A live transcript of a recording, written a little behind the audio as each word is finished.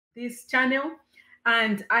this channel,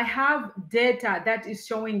 and I have data that is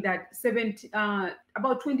showing that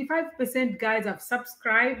about 25% guys have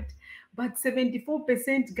subscribed, but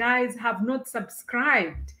 74% guys have not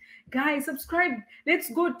subscribed. Guys, subscribe.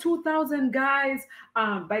 Let's go 2,000 guys.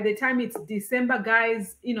 By the time it's December,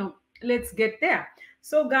 guys, let's get there.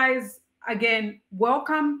 So, guys, again,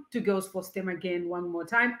 welcome to Girls for STEM again one more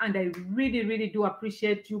time. And I really, really do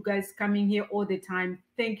appreciate you guys coming here all the time.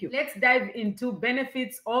 Thank you. Let's dive into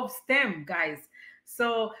benefits of STEM, guys.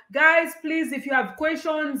 So, guys, please, if you have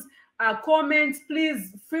questions, comments,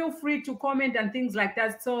 please feel free to comment and things like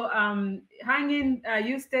that. So hang in,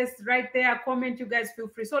 Eustace, right there, comment, you guys feel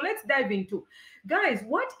free. So let's dive into, guys,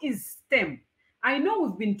 what is STEM? I know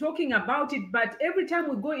we've been talking about it, but every time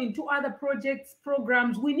we go into other projects,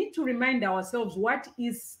 programs, we need to remind ourselves, what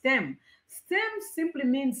is STEM? STEM simply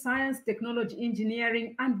means science, technology,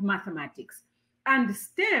 engineering, and mathematics. And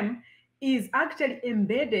STEM is actually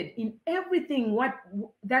embedded in everything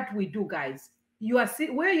that we do, guys.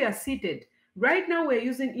 Where you are seated right now, we're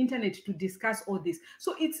using internet to discuss all this,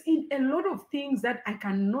 so it's in a lot of things that I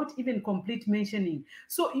cannot even complete mentioning.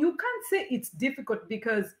 So you can't say it's difficult,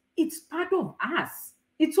 because it's part of us.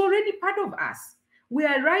 It's already part of us. We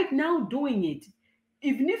are right now doing it.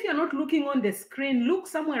 Even if you're not looking on the screen, look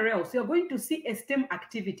somewhere else. You're going to see a STEM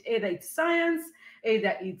activity. Either it's science,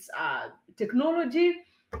 either it's technology,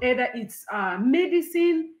 either it's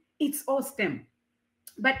medicine. It's all STEM.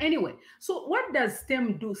 But anyway, so what does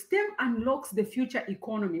STEM do? STEM unlocks the future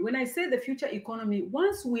economy. When I say the future economy,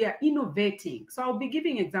 once we are innovating, so I'll be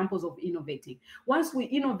giving examples of innovating. Once we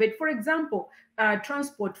innovate, for example,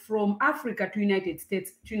 transport from Africa to United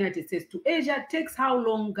States to Asia takes how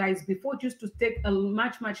long, guys? Before it used to take a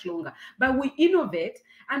much longer. But we innovate,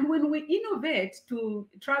 and when we innovate to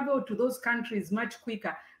travel to those countries much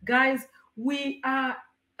quicker, guys, we are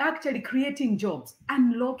actually creating jobs,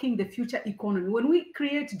 unlocking the future economy. When we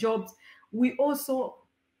create jobs, we also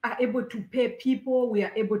are able to pay people, we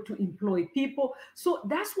are able to employ people. So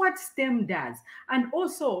that's what STEM does. And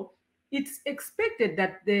also, it's expected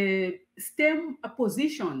that the STEM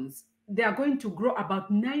positions, they are going to grow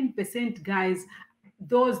about 9%, guys,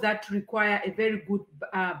 those that require a very good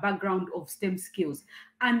background of STEM skills.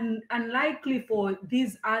 And unlikely for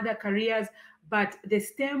these other careers, but the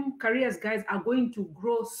STEM careers, guys, are going to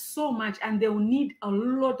grow so much, and they will need a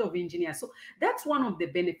lot of engineers. So that's one of the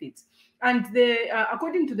benefits. And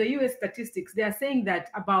according to the US statistics, they are saying that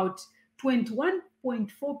about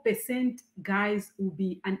 21.4%, guys, will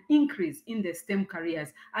be an increase in the STEM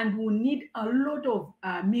careers, and we'll need a lot of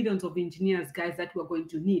millions of engineers, guys, that we're going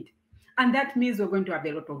to need. And that means we're going to have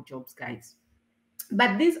a lot of jobs, guys.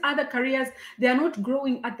 But these other careers, they are not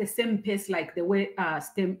growing at the same pace like the way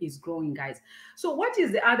STEM is growing, guys. So what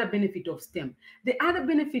is the other benefit of STEM? The other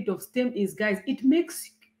benefit of STEM is, guys, it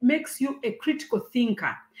makes you a critical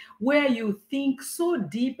thinker, where you think so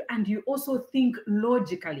deep and you also think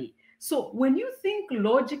logically. So when you think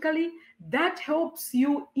logically, that helps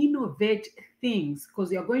you innovate things,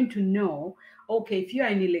 because you're going to know, okay, if you are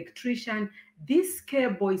an electrician, this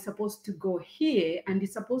cable is supposed to go here and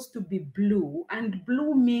it's supposed to be blue, and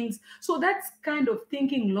blue means, so that's kind of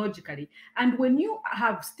thinking logically. And when you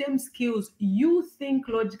have STEM skills, you think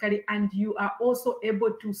logically, and you are also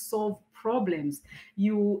able to solve problems.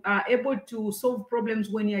 You are able to solve problems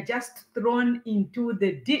when you're just thrown into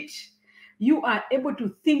the ditch. You are able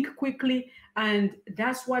to think quickly, and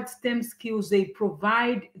that's what STEM skills, they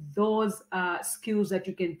provide those skills that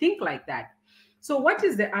you can think like that. So what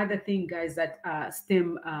is the other thing, guys, that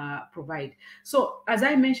STEM provide? So as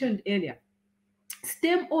I mentioned earlier,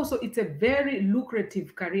 STEM also, it's a very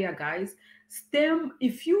lucrative career, guys. STEM,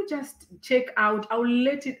 if you just check out, I'll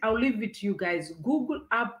leave it to you guys. Google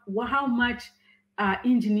up how much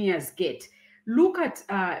engineers get. Look at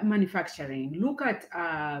manufacturing, look at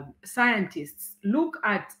scientists, look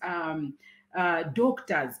at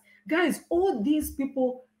doctors. Guys, all these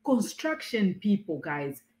people, construction people,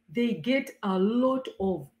 guys, they get a lot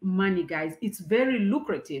of money, guys. It's very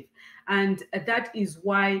lucrative. And that is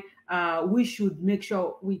why we should make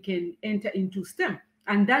sure we can enter into STEM.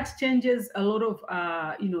 And that changes a lot of,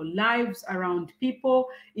 lives around people.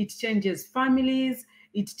 It changes families.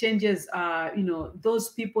 It changes, those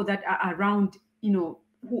people that are around,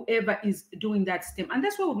 whoever is doing that STEM. And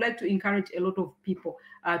that's why we'd like to encourage a lot of people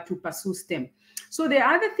to pursue STEM. So the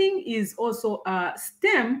other thing is also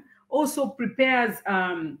STEM also prepares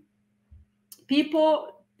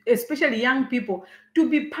people, especially young people, to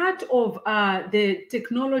be part of the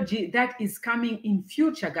technology that is coming in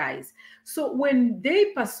future, guys. So when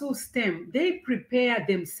they pursue STEM, they prepare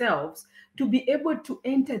themselves to be able to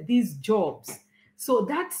enter these jobs. So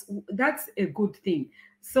that's a good thing.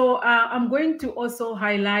 So I'm going to also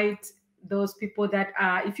highlight those people that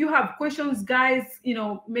if you have questions, guys,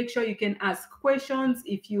 make sure you can ask questions.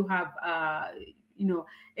 If you have you know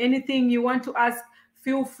anything you want to ask,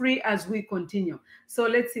 feel free as we continue. So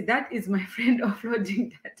let's see, that is my friend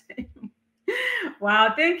uploading that.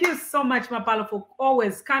 Wow, thank you so much, Mapalo, for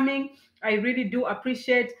always coming. I really do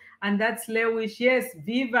appreciate. And that's Lewis. Yes,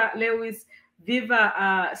 Viva Lewis,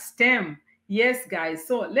 Viva STEM. Yes, guys.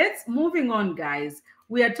 So let's moving on, guys.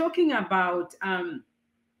 We are talking about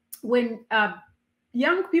when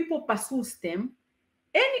young people pursue STEM,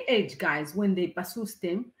 any age, guys, when they pursue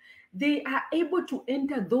STEM, they are able to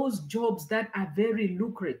enter those jobs that are very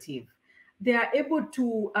lucrative. They are able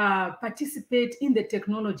to participate in the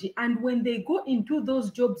technology. And when they go into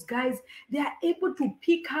those jobs, guys, they are able to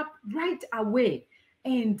pick up right away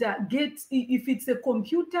and get, if it's a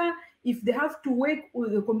computer, if they have to work,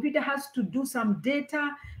 the computer has to do some data,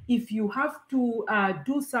 if you have to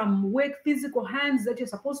do some work, physical hands that you're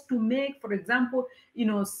supposed to make, for example,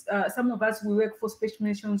 some of us, we work for special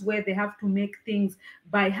nations where they have to make things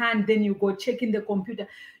by hand, then you go check in the computer.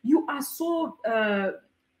 You are so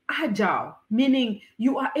agile, meaning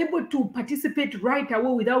you are able to participate right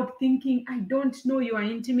away without thinking, I don't know, you are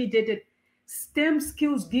intimidated. STEM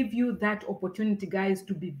skills give you that opportunity, guys,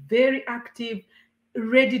 to be very active,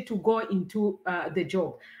 ready to go into the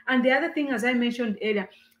job. And the other thing, as I mentioned earlier,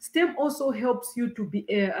 STEM also helps you to be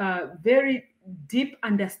a very deep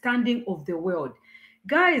understanding of the world.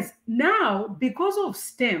 Guys, now, because of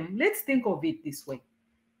STEM, let's think of it this way.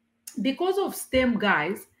 Because of STEM,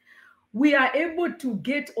 guys, we are able to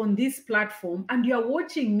get on this platform, and you're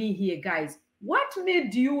watching me here, guys. What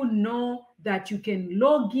made you know that you can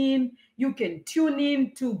log in, you can tune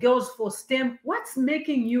in to Girls for STEM? What's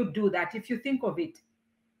making you do that? If you think of it,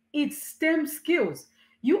 it's STEM skills.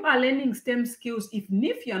 You are learning STEM skills even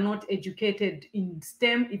if you're not educated in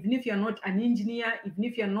STEM, even if you're not an engineer, even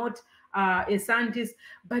if you're not a scientist,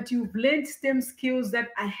 but you've learned STEM skills that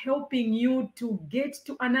are helping you to get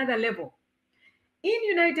to another level. In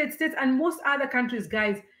United States and most other countries,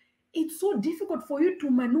 guys, it's so difficult for you to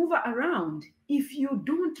maneuver around if you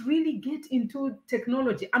don't really get into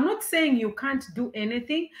technology. I'm not saying you can't do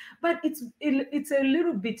anything, but it's a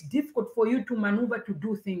little bit difficult for you to maneuver to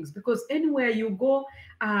do things, because anywhere you go,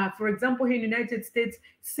 for example, in the United States,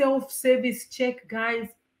 self-service check, guys,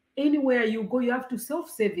 anywhere you go, you have to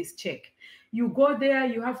self-service check. You go there,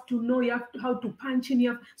 you have to know, how to punch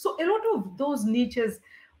in. So a lot of those niches,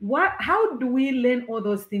 how do we learn all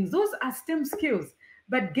those things? Those are STEM skills.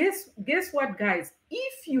 But guess what, guys?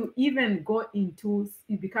 If you even go into,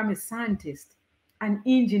 you become a scientist, an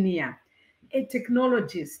engineer, a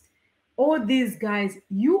technologist, all these guys,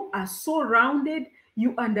 you are so rounded,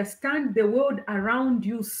 you understand the world around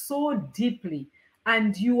you so deeply,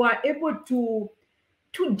 and you are able to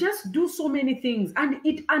just do so many things, and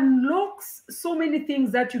it unlocks so many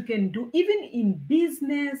things that you can do, even in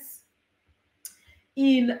business,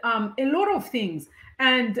 in a lot of things.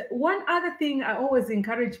 And one other thing I always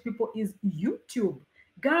encourage people is YouTube.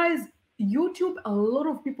 Guys, YouTube, a lot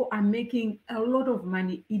of people are making a lot of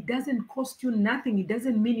money. It doesn't cost you nothing. It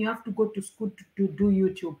doesn't mean you have to go to school to do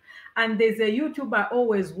YouTube. And there's a YouTuber I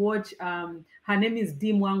always watch. Her name is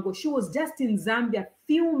Dee Mwango. She was just in Zambia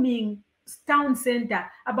filming Town Center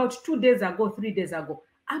about 2 days ago, 3 days ago.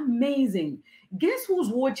 Amazing. Guess who's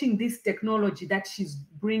watching this technology that she's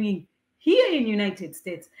bringing here in United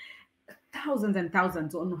States? Thousands and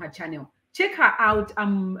thousands on her channel. Check her out.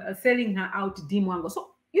 I'm selling her out, Dee Mwango.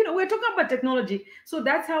 So, we're talking about technology. So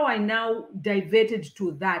that's how I now diverted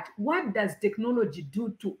to that. What does technology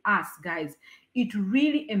do to us, guys? It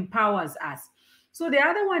really empowers us. So the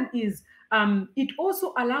other one is it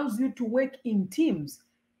also allows you to work in teams,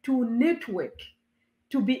 to network,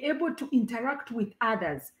 to be able to interact with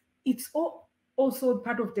others. It's also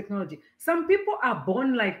part of technology. Some people are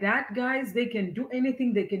born like that, guys. They can do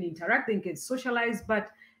anything, they can interact, they can socialize, but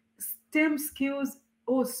STEM skills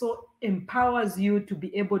also empowers you to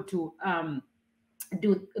be able to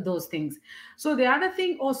do those things. So the other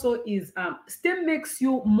thing also is STEM makes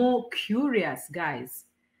you more curious, guys.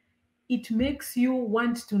 It makes you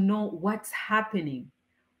want to know what's happening.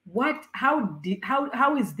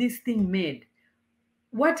 How is this thing made?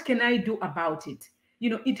 What can I do about it?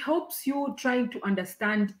 It helps you trying to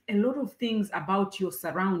understand a lot of things about your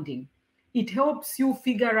surrounding. It helps you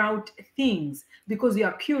figure out things because you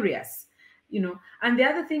are curious. And the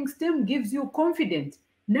other thing, STEM gives you confidence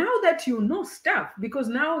now that you know stuff, because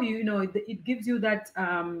now it gives you that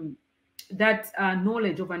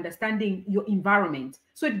knowledge of understanding your environment.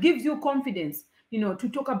 So it gives you confidence, to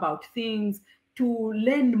talk about things, to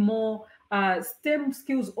learn more. STEM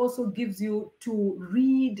skills also gives you to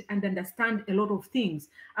read and understand a lot of things,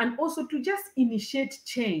 and also to just initiate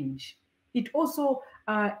change. It also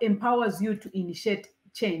empowers you to initiate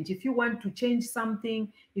change. If you want to change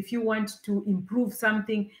something, if you want to improve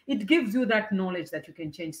something, it gives you that knowledge that you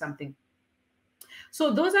can change something.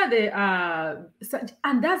 So those are the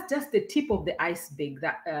and that's just the tip of the iceberg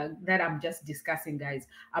that I'm just discussing, guys,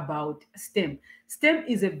 about STEM. STEM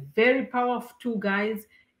is a very powerful tool, guys.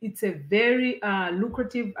 It's a very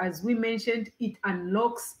lucrative, as we mentioned. It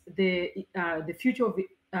unlocks the future of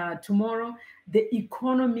tomorrow. The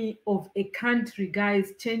economy of a country,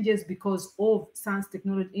 guys, changes because of science,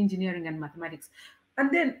 technology, engineering, and mathematics. And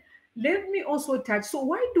then let me also touch. So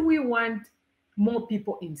why do we want more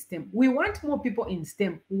people in STEM? We want more people in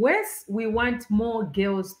STEM. Yes, we want more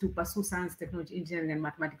girls to pursue science, technology, engineering, and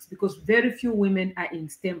mathematics because very few women are in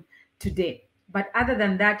STEM today. But other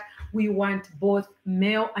than that, we want both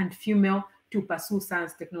male and female to pursue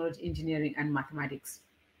science, technology, engineering, and mathematics.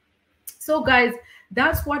 So guys,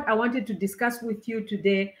 that's what I wanted to discuss with you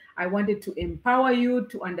today. I wanted to empower you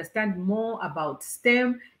to understand more about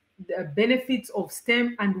STEM, the benefits of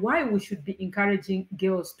STEM, and why we should be encouraging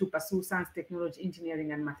girls to pursue science, technology,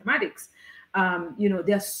 engineering, and mathematics.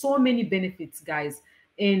 There are so many benefits, guys.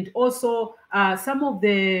 And also some of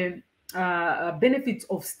the benefits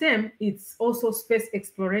of STEM, it's also space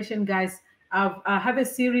exploration, guys. I have a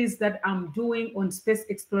series that I'm doing on space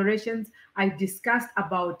explorations. I discussed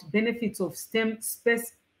about benefits of STEM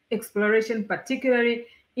space exploration, particularly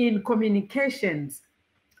in communications.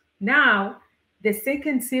 Now, the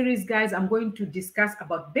second series, guys, I'm going to discuss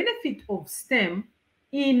about benefit of STEM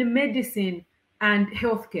in medicine and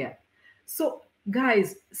healthcare. So,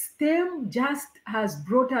 guys, STEM just has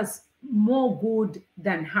brought us more good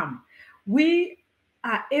than harm. We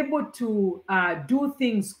are able to do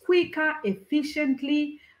things quicker,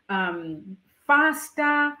 efficiently,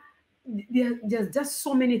 faster. There's just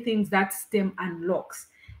so many things that STEM unlocks.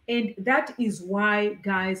 And that is why,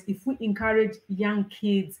 guys, if we encourage young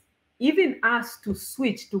kids, even us, to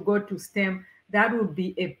switch to go to STEM, that would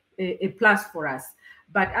be a plus for us.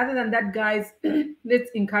 But other than that, guys, let's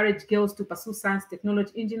encourage girls to pursue science,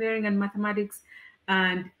 technology, engineering, and mathematics,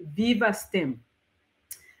 and viva STEM.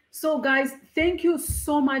 So guys, thank you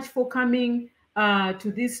so much for coming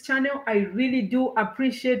to this channel. I really do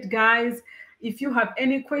appreciate, guys. If you have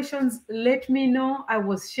any questions, let me know. I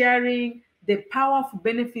was sharing the powerful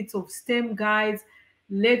benefits of STEM, guys.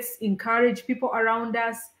 Let's encourage people around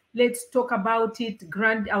us. Let's talk about it.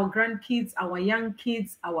 Our grandkids, our young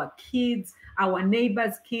kids, our kids, our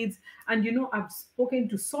neighbors' kids. And I've spoken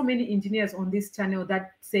to so many engineers on this channel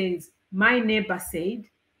that says, my neighbor said,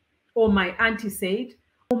 or my auntie said,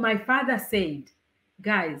 or my father said.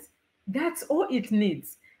 Guys, that's all it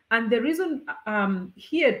needs. And the reason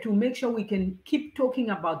here to make sure we can keep talking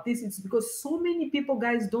about this is because so many people,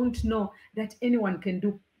 guys, don't know that anyone can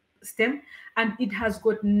do STEM, and it has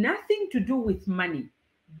got nothing to do with money.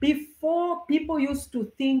 Before, people used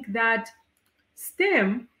to think that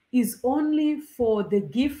STEM is only for the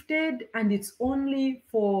gifted and it's only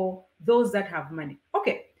for those that have money.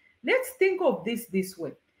 Okay, let's think of this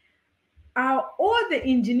way. Are all the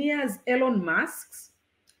engineers Elon Musk's?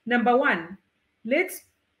 Number one,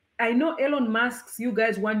 I know Elon Musk's, you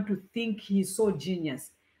guys want to think he's so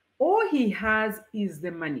genius. All he has is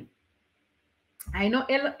the money. I know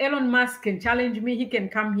Elon Musk can challenge me. He can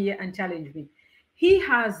come here and challenge me. He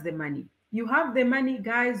has the money. You have the money,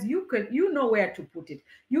 guys. You know where to put it.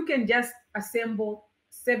 You can just assemble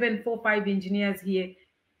 7, 4, 5 engineers here.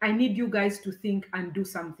 I need you guys to think and do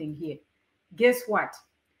something here. Guess what?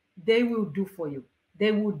 They will do for you.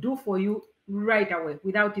 They will do for you right away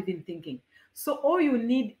without even thinking. So all you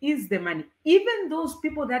need is the money. Even those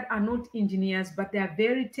people that are not engineers, but they are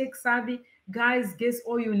very tech savvy, guys, guess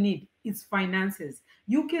all you need is finances.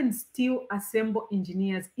 You can still assemble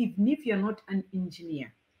engineers even if you're not an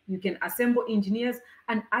engineer. You can assemble engineers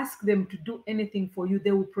and ask them to do anything for you.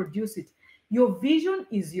 They will produce it. Your vision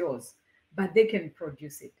is yours, but they can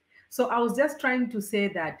produce it. So I was just trying to say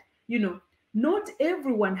that, not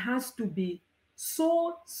everyone has to be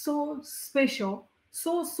so special,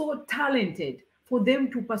 so talented for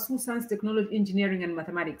them to pursue science, technology, engineering, and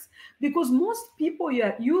mathematics. Because most people,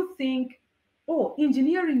 you think, oh,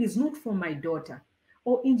 engineering is not for my daughter,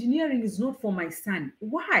 or engineering is not for my son.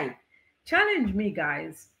 Why? Challenge me,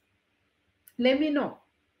 guys. Let me know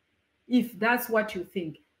if that's what you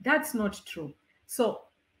think. That's not true. So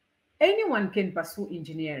anyone can pursue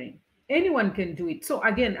engineering. Anyone can do it. So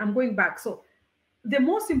again, I'm going back. So the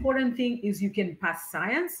most important thing is you can pass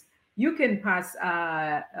science, you can pass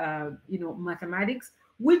mathematics.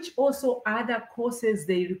 which also other courses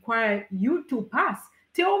they require you to pass.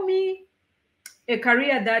 Tell me a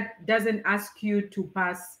career that doesn't ask you to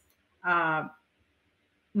pass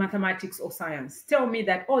mathematics or science. Tell me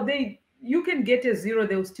that, oh, you can get a 0,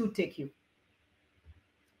 they'll still take you.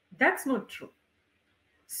 That's not true.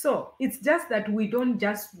 So it's just that we don't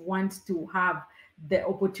just want to have the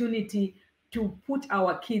opportunity to put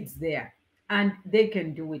our kids there, and they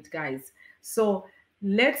can do it, guys. So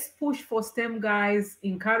let's push for STEM, guys.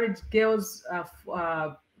 Encourage girls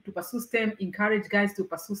to pursue STEM, encourage guys to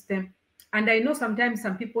pursue STEM. And I know sometimes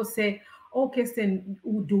some people say, okay, Sten,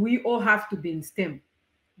 do we all have to be in STEM?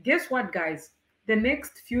 Guess what, guys? The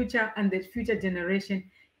next future and the future generation,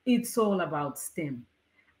 it's all about STEM.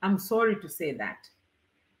 I'm sorry to say that.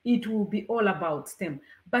 It will be all about STEM.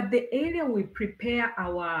 But the area we prepare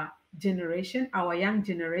our generation, our young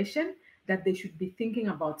generation, that they should be thinking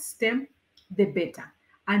about STEM, the better.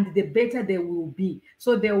 And the better they will be.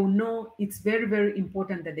 So they will know it's very, very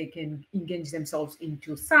important that they can engage themselves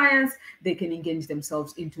into science, they can engage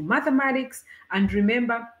themselves into mathematics. And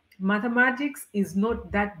remember, mathematics is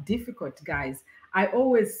not that difficult, guys. I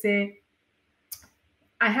always say,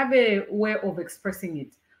 I have a way of expressing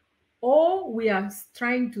it. All we are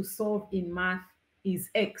trying to solve in math is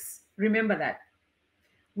x. Remember that.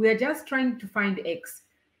 We are just trying to find x,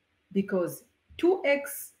 because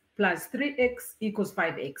 2x plus 3x equals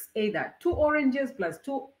 5x. Either 2 oranges plus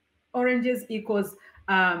 2 oranges equals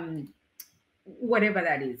whatever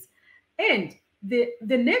that is. And the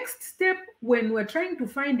next step, when we're trying to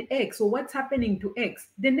find x, or what's happening to x,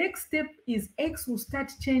 the next step is x will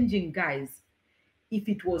start changing, guys. If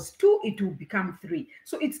it was 2, it will become 3.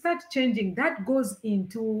 So it starts changing. That goes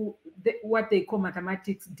into what they call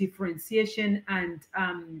mathematics differentiation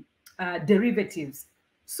and derivatives.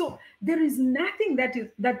 So there is nothing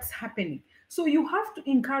that's happening. So you have to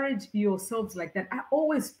encourage yourselves like that. I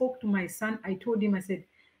always spoke to my son. I told him, I said,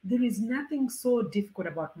 there is nothing so difficult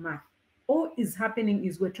about math. All is happening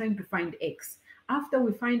is we're trying to find x. After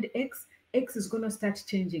we find x, x is going to start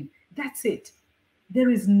changing. That's it. There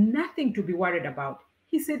is nothing to be worried about.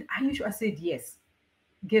 He said, are you sure? I said, yes.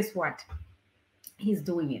 Guess what? He's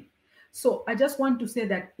doing it. So I just want to say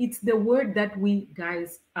that it's the word that we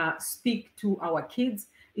guys speak to our kids.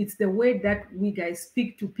 It's the way that we guys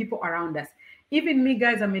speak to people around us. Even me,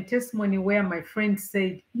 guys, I'm a testimony where my friend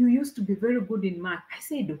said, you used to be very good in math. I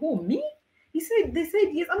said, who, me? They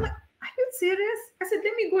said, yes. I'm like, are you serious? I said,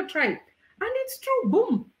 let me go try it. And it's true,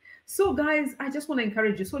 boom. So guys, I just want to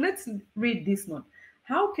encourage you. So let's read this note.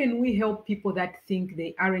 How can we help people that think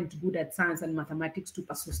they aren't good at science and mathematics to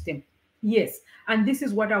pursue STEM? Yes, and this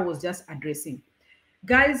is what I was just addressing.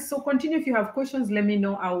 Guys, so continue. If you have questions, let me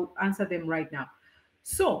know. I'll answer them right now.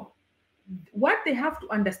 So what they have to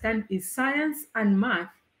understand is science and math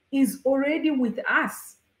is already with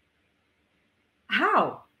us.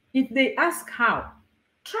 How? If they ask how,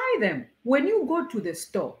 try them. When you go to the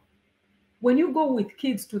store, when you go with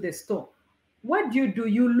kids to the store, what do?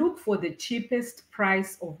 You look for the cheapest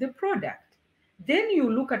price of the product. Then you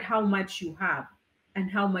look at how much you have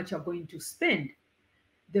and how much you're going to spend.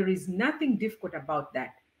 There is nothing difficult about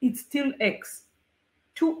that. It's still x.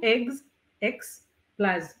 2 eggs, x,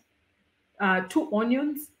 plus 2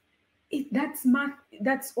 onions. That's math.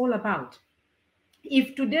 That's all about.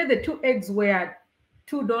 If today the 2 eggs were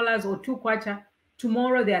 $2 or 2 kwacha,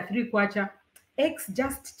 tomorrow they are 3 kwacha, x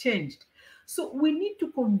just changed. So we need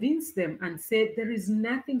to convince them and say there is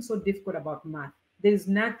nothing so difficult about math. There is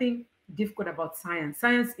nothing difficult about science.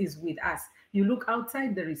 Science is with us. You look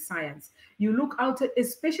outside, there is science. You look outside,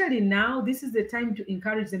 especially now, this is the time to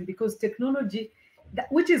encourage them, because technology,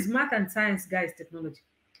 which is math and science, guys, technology,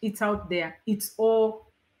 it's out there. It's all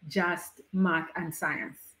just math and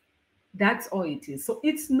science. That's all it is. So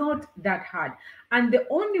it's not that hard. And the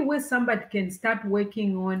only way somebody can start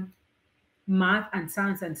working on math and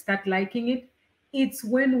science and start liking it, it's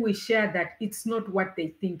when we share that it's not what they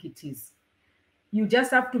think it is. You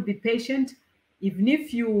just have to be patient. Even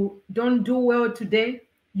if you don't do well today,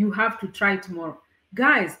 you have to try tomorrow.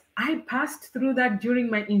 Guys, I passed through that during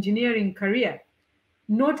my engineering career.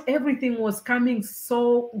 Not everything was coming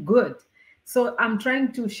so good. So I'm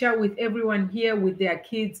trying to share with everyone here with their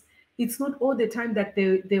kids. It's not all the time that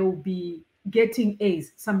they will be getting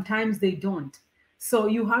A's. Sometimes they don't. So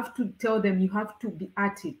you have to tell them, you have to be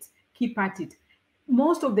at it, keep at it.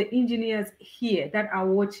 Most of the engineers here that are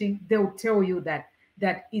watching, they'll tell you that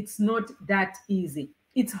it's not that easy.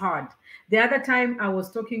 It's hard. The other time I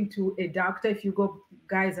was talking to a doctor, if you go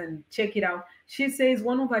guys and check it out, she says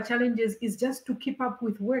one of her challenges is just to keep up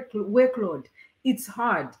with workload. It's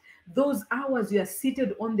hard. Those hours you are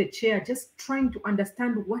seated on the chair, just trying to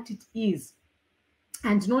understand what it is.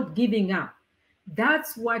 and not giving up.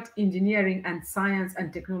 That's what engineering and science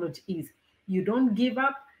and technology is. You don't give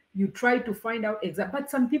up, you try to find out exactly.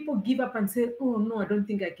 But some people give up and say, oh no, I don't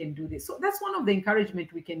think I can do this. So that's one of the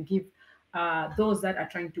encouragement we can give those that are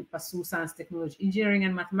trying to pursue science, technology, engineering,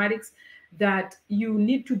 and mathematics, that you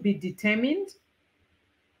need to be determined.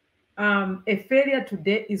 A failure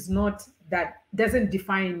today is not, that doesn't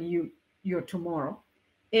define your tomorrow.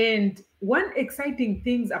 And one exciting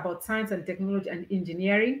things about science and technology and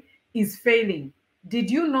engineering is failing. Did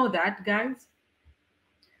you know that, guys?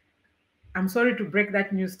 I'm sorry to break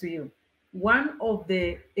that news to you. One of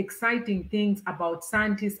the exciting things about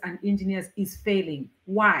scientists and engineers is failing.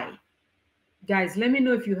 Why? Guys, let me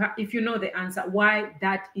know if you know the answer why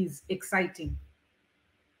that is exciting.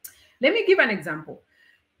 Let me give an example.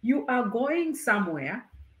 You are going somewhere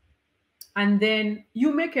and then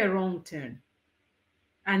you make a wrong turn.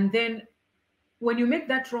 And then when you make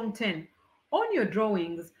that wrong turn, on your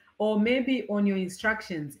drawings or maybe on your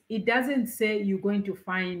instructions, it doesn't say you're going to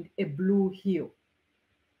find a blue hill.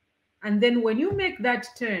 And then when you make that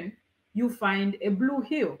turn, you find a blue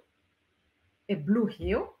hill. A blue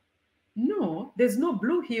hill? No, there's no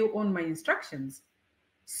blue hill on my instructions.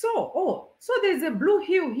 So there's a blue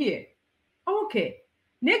hill here. Okay,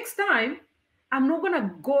 next time, I'm not going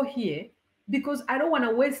to go here because I don't want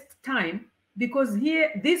to waste time, because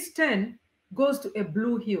here, this turn goes to a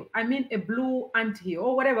blue hill. I mean, a blue ant hill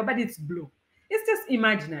or whatever, but it's blue. It's just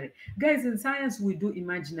imaginary. Guys, in science, we do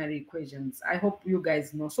imaginary equations. I hope you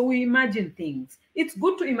guys know. So we imagine things. It's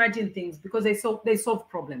good to imagine things because they solve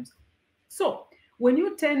problems. So when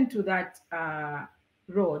you turn to that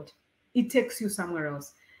road, it takes you somewhere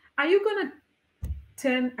else. Are you going to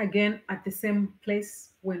turn again at the same place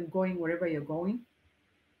when going wherever you're going?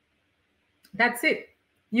 That's it.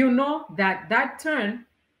 You know that that turn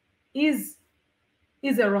is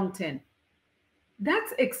a wrong turn.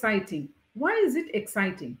 That's exciting. Why is it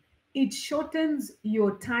exciting? It shortens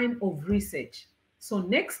your time of research. So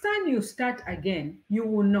next time you start again, you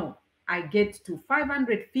will know, I get to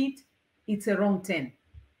 500 feet, it's a wrong turn.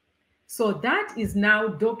 So that is now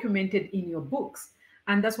documented in your books.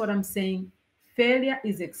 And that's what I'm saying. Failure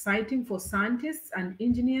is exciting for scientists and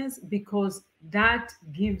engineers because that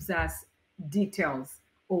gives us details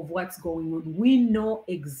of what's going on. We know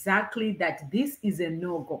exactly that this is a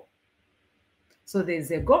no-go. So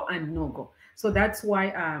there's a go and no-go. So that's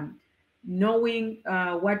why knowing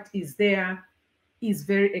what is there is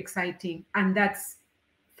very exciting. And that's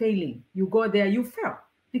failing. You go there, you fail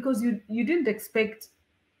because you didn't expect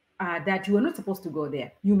that you were not supposed to go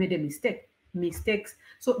there. You made a mistake. Mistakes.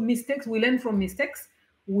 So mistakes, we learn from mistakes.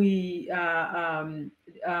 We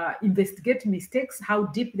investigate mistakes, how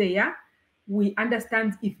deep they are. We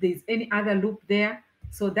understand if there's any other loop there.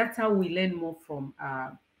 So that's how we learn more from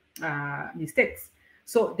mistakes.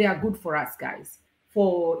 So they are good for us, guys,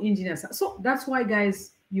 for engineers. So that's why,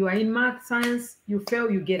 guys, you are in math, science, you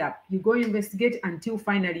fail, you get up. You go investigate until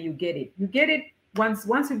finally you get it. You get it once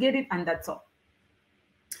you get it, and that's all.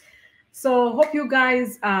 So hope you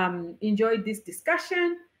guys enjoyed this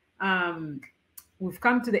discussion. We've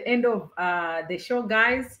come to the end of the show,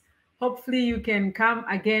 guys. Hopefully you can come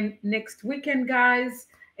again next weekend, guys.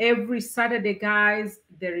 Every Saturday, guys,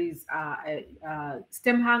 there is a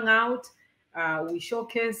STEM Hangout. We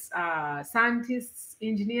showcase scientists,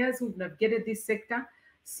 engineers who've navigated this sector.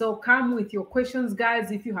 So come with your questions,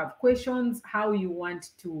 guys. If you have questions, how you want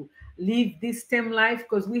to live this STEM life,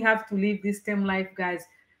 because we have to live this STEM life, guys,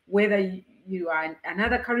 whether you are in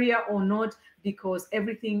another career or not, because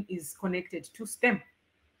everything is connected to STEM.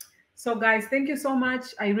 So guys, thank you so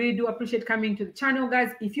much. I really do appreciate coming to the channel,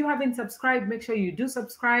 guys. If you haven't subscribed, make sure you do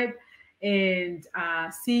subscribe, and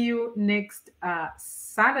see you next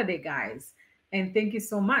Saturday, guys. And thank you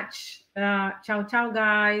so much. Ciao, ciao,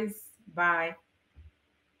 guys. Bye.